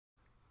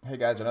Hey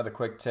guys, another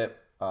quick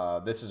tip.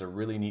 This is a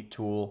really neat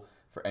tool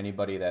for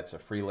anybody that's a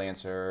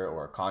freelancer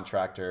or a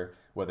contractor,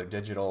 whether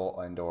digital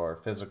and or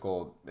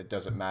physical, it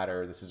doesn't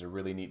matter. This is a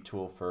really neat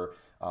tool for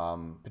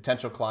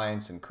potential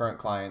clients and current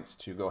clients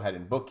to go ahead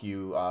and book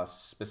you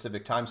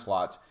specific time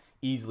slots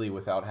easily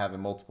without having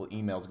multiple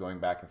emails going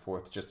back and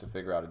forth just to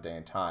figure out a day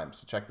and time.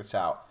 So check this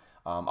out.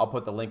 I'll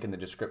put the link in the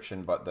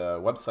description, but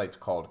the website's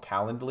called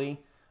Calendly.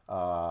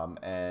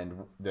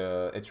 And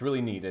it's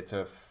really neat. It's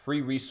a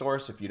free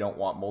resource if you don't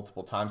want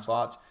multiple time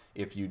slots.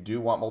 If you do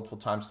want multiple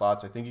time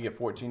slots, I think you get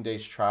 14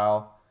 days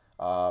trial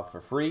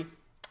for free.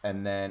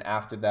 And then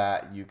after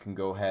that, you can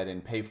go ahead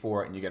and pay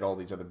for it and you get all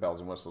these other bells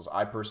and whistles.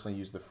 I personally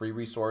use the free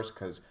resource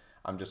because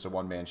I'm just a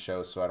one-man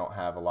show, so I don't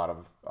have a lot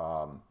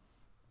of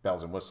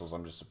bells and whistles.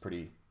 I'm just a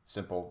pretty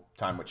simple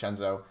time with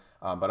Chenzo.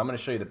 But I'm going to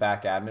show you the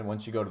back admin.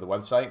 Once you go to the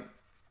website,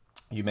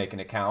 you make an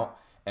account,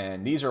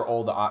 and these are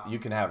all you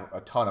can have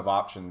a ton of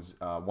options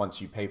once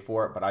you pay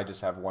for it, but I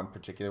just have one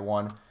particular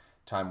one,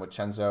 time with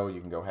Chenzo.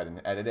 You can go ahead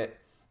and edit it,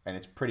 and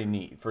it's pretty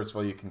neat. First of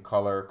all, you can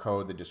color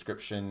code the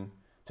description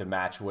to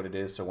match what it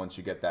is, so once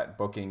you get that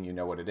booking, you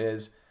know what it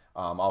is.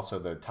 Also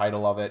the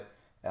title of it,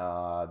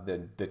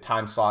 the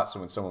time slot,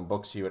 so when someone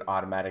books you, it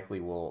automatically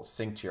will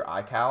sync to your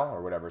iCal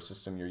or whatever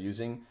system you're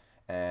using,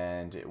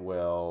 and it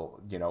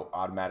will,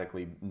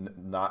 automatically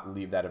not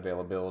leave that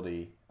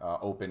availability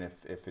open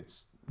if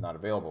it's not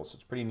available. So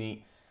it's pretty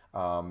neat.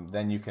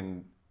 Then you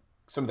can,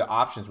 some of the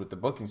options with the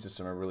booking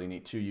system are really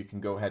neat too. You can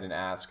go ahead and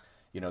ask,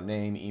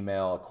 name,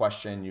 email, a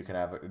question. You can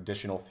have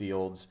additional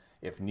fields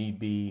if need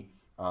be.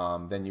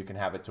 Then you can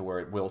have it to where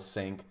it will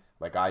sync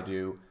like I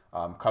do.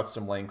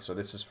 Custom links. So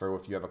this is for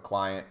if you have a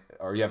client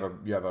or you have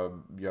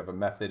a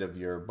method of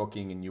your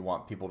booking and you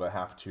want people to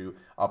have to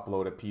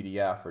upload a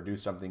PDF or do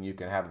something, you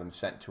can have them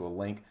sent to a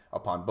link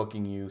upon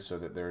booking you so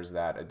that there's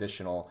that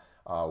additional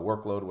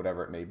workload,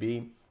 whatever it may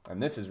be.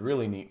 And this is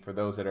really neat for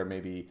those that are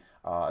maybe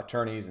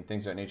attorneys and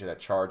things of that nature that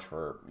charge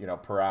for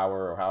per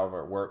hour or however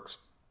it works.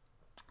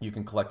 You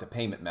can collect a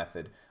payment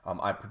method.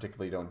 I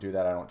particularly don't do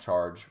that. I don't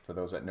charge. For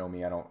those that know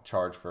me, I don't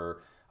charge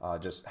for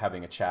just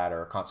having a chat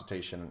or a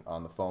consultation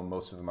on the phone.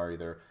 Most of them are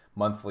either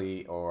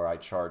monthly or I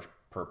charge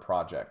per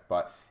project.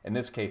 But in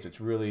this case, it's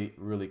really,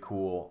 really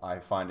cool. I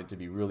find it to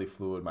be really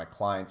fluid. My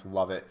clients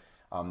love it.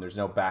 There's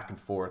no back and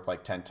forth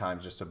like 10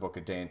 times just to book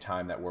a day and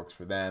time that works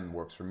for them,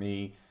 works for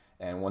me.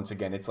 And once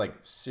again, it's like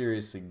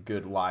seriously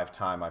good live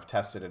time. I've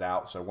tested it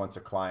out. So once a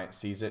client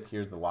sees it,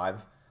 here's the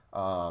live,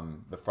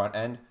 the front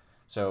end.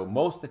 So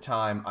most of the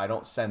time, I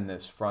don't send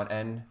this front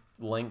end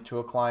link to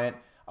a client.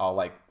 I'll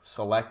like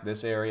select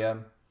this area.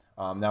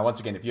 Now, once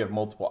again, if you have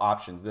multiple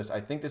options,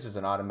 I think this is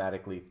an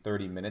automatically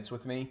 30 minutes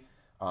with me.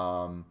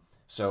 I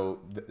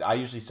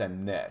usually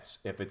send this.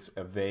 If it's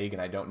a vague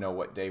and I don't know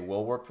what day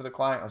will work for the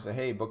client, I'll say,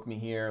 hey, book me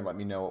here. Let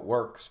me know it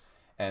works.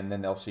 And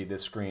then they'll see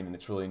this screen and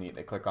it's really neat.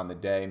 They click on the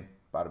day,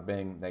 bada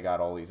bing, they got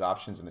all these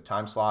options in the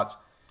time slots,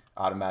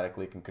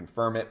 automatically can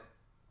confirm it.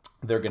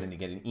 They're going to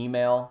get an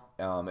email.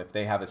 If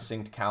they have a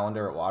synced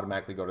calendar, it will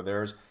automatically go to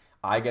theirs.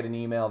 I get an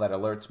email that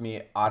alerts me,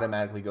 it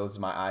automatically goes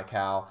to my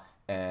iCal,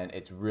 and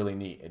it's really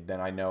neat.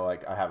 Then I know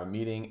like I have a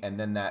meeting, and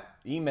then that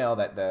email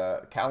that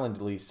the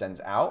Calendly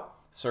sends out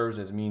serves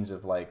as means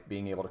of like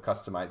being able to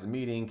customize a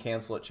meeting,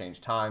 cancel it,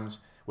 change times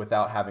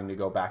without having to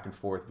go back and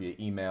forth via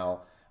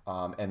email.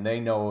 And they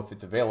know if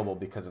it's available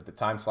because if the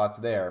time slot's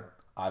there,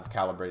 I've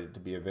calibrated to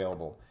be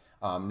available.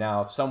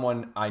 Now, if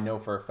someone I know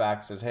for a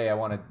fact says, hey, I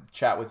want to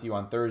chat with you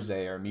on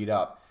Thursday or meet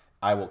up,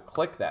 I will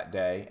click that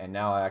day, and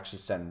now I actually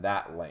send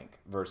that link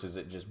versus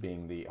it just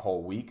being the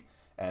whole week.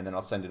 And then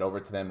I'll send it over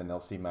to them, and they'll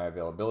see my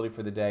availability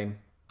for the day.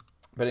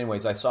 But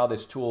anyways, I saw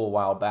this tool a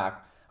while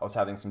back. I was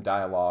having some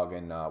dialogue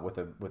and with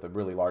a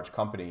really large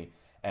company,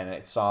 and I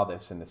saw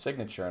this in the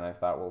signature, and I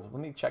thought, well, let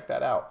me check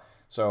that out.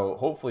 So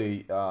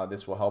hopefully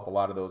this will help a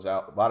lot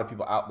of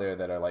people out there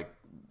that are like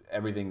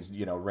everything's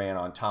ran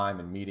on time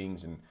and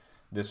meetings, and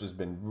this has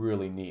been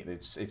really neat.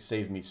 It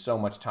saved me so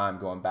much time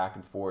going back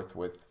and forth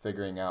with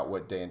figuring out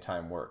what day and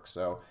time works.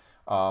 So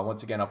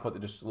once again, I'll put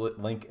the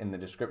link in the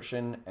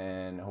description,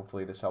 and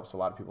hopefully this helps a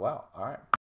lot of people out. All right.